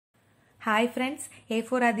Hi friends,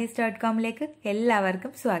 a4adis.com-ലേക്ക്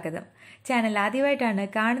എല്ലാവർക്കും സ്വാഗതം. Channel ആദ്യമായിട്ടാണ്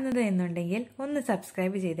കാണുന്നത് എന്നുണ്ടെങ്കിൽ ഒന്ന്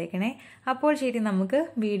സബ്സ്ക്രൈബ് ചെയ്തേക്കണേ. അപ്പോൾ ശരി, നമുക്ക്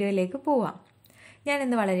വീഡിയോയിലേക്ക് പോവാം.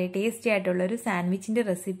 ഞാനിന്ന് വളരെ ടേസ്റ്റി ആയിട്ടുള്ളൊരു സാൻഡ്വിച്ചിൻ്റെ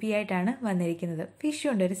റെസിപ്പി ആയിട്ടാണ് വന്നിരിക്കുന്നത്. ഫിഷ്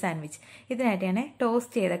കൊണ്ടൊരു സാൻഡ്വിച്ച്. ഇതിനായിട്ട് ഞാൻ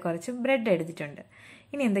ടോസ്റ്റ് ചെയ്ത കുറച്ച് ബ്രെഡ് എടുത്തിട്ടുണ്ട്.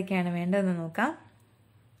 ഇനി എന്തൊക്കെയാണ് വേണ്ടതെന്ന് നോക്കാം.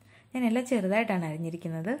 ഞാൻ എല്ലാം ചെറുതായിട്ടാണ്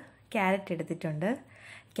അരിഞ്ഞിരിക്കുന്നത്. ക്യാരറ്റ് എടുത്തിട്ടുണ്ട്,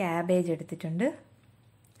 ക്യാബേജ് എടുത്തിട്ടുണ്ട്,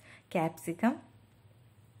 ക്യാപ്സിക്കം,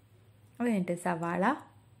 അത് കഴിഞ്ഞിട്ട് സവാള,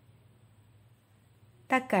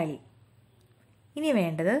 തക്കാളി. ഇനി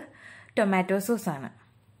വേണ്ടത് ടൊമാറ്റോ സോസാണ്.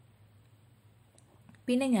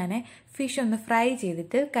 പിന്നെ ഞാൻ ഫിഷ് ഒന്ന് ഫ്രൈ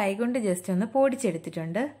ചെയ്തിട്ട് കൈകൊണ്ട് ജസ്റ്റ് ഒന്ന്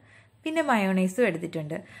പൊടിച്ചെടുത്തിട്ടുണ്ട്. പിന്നെ മയോണൈസും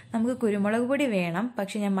എടുത്തിട്ടുണ്ട്. നമുക്ക് കുരുമുളക് പൊടി വേണം,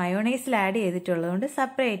 പക്ഷെ ഞാൻ മയോണൈസിൽ ആഡ് ചെയ്തിട്ടുള്ളതുകൊണ്ട്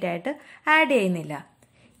സെപ്പറേറ്റ് ആയിട്ട് ആഡ് ചെയ്യുന്നില്ല.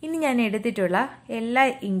 ഇനി ഞാൻ എടുത്തിട്ടുള്ള എല്ലാ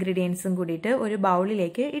ഇൻഗ്രീഡിയൻസും കൂടിയിട്ട് ഒരു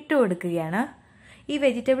ബൗളിലേക്ക് ഇട്ട് കൊടുക്കുകയാണ്. ഈ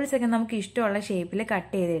വെജിറ്റബിൾസ് ഒക്കെ നമുക്ക് ഇഷ്ടമുള്ള ഷേപ്പിൽ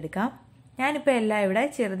കട്ട് ചെയ്തെടുക്കാം. ഞാനിപ്പോൾ എല്ലാം ഇവിടെ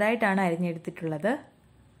ചെറുതായിട്ടാണ് അരിഞ്ഞെടുത്തിട്ടുള്ളത്.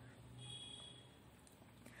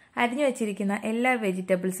 അരിഞ്ഞു വെച്ചിരിക്കുന്ന എല്ലാ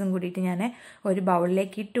വെജിറ്റബിൾസും കൂടിയിട്ട് ഞാൻ ഒരു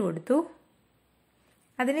ബൗളിലേക്ക് ഇട്ട് കൊടുത്തു.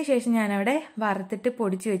 അതിനുശേഷം ഞാനവിടെ വറുത്തിട്ട്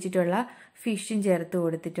പൊടിച്ചു വെച്ചിട്ടുള്ള ഫിഷും ചേർത്ത്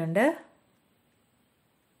കൊടുത്തിട്ടുണ്ട്.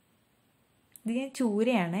 ഇത് ഞാൻ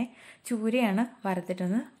ചൂരയാണ്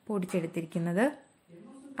വറുത്തിട്ടൊന്ന് പൊടിച്ചെടുത്തിരിക്കുന്നത്.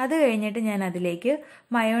 അത് കഴിഞ്ഞിട്ട് ഞാൻ അതിലേക്ക്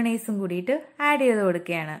മയോണൈസും കൂടിയിട്ട് ആഡ് ചെയ്ത്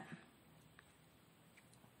കൊടുക്കുകയാണ്.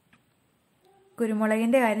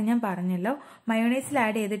 കുരുമുളകിൻ്റെ കാര്യം ഞാൻ പറഞ്ഞല്ലോ, മയോണൈസിൽ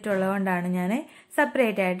ആഡ് ചെയ്തിട്ടുള്ളത് കൊണ്ടാണ് ഞാൻ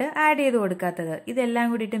സെപ്പറേറ്റ് ആയിട്ട് ആഡ് ചെയ്ത് കൊടുക്കാത്തത്. ഇതെല്ലാം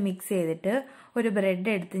കൂടിയിട്ട് മിക്സ് ചെയ്തിട്ട് ഒരു ബ്രെഡ്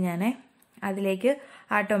എടുത്ത് ഞാൻ അതിലേക്ക്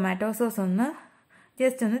ആ ടൊമാറ്റോ സോസ് ഒന്ന്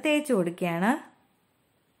ജസ്റ്റ് ഒന്ന് തേച്ച് കൊടുക്കുകയാണ്.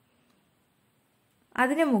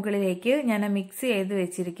 അതിന് മുകളിലേക്ക് ഞാൻ മിക്സ് ചെയ്ത്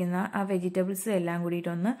വെച്ചിരിക്കുന്ന ആ വെജിറ്റബിൾസും എല്ലാം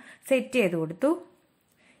കൂടിയിട്ടൊന്ന് സെറ്റ് ചെയ്ത് കൊടുത്തു.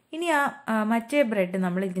 ഇനി മറ്റേ ബ്രെഡ്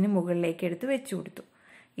നമ്മൾ ഇതിന് മുകളിലേക്ക് എടുത്ത് വെച്ച് കൊടുത്തു.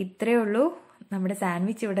 ഇത്രയേ ഉള്ളൂ, നമ്മുടെ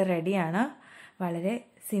സാൻഡ്വിച്ച് ഇവിടെ റെഡിയാണ്. വളരെ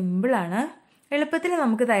സിമ്പിളാണ്, എളുപ്പത്തിൽ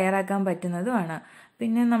നമുക്ക് തയ്യാറാക്കാൻ പറ്റുന്നതുമാണ്.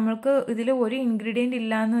 പിന്നെ നമ്മൾക്ക് ഇതിൽ ഒരു ഇൻഗ്രീഡിയൻ്റ്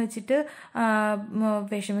ഇല്ലയെന്ന് വെച്ചിട്ട്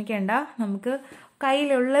വിഷമിക്കേണ്ട. നമുക്ക്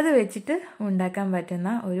കയ്യിലുള്ളത് വെച്ചിട്ട് ഉണ്ടാക്കാൻ പറ്റുന്ന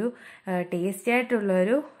ഒരു ടേസ്റ്റി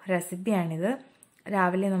ആയിട്ടുള്ളൊരു റെസിപ്പിയാണിത്.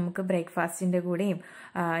 രാവിലെ നമുക്ക് ബ്രേക്ക്ഫാസ്റ്റിൻ്റെ കൂടെയും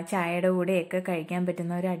ചായയുടെ കൂടെയൊക്കെ കഴിക്കാൻ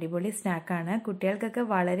പറ്റുന്ന ഒരു അടിപൊളി സ്നാക്കാണ്. കുട്ടികൾക്കൊക്കെ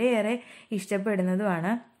വളരെയേറെ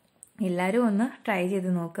ഇഷ്ടപ്പെടുന്നതുമാണ്. എല്ലാവരും ഒന്ന് ട്രൈ ചെയ്ത്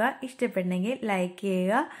നോക്കുക. ഇഷ്ടപ്പെട്ടെങ്കിൽ ലൈക്ക്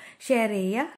ചെയ്യുക, ഷെയർ ചെയ്യുക,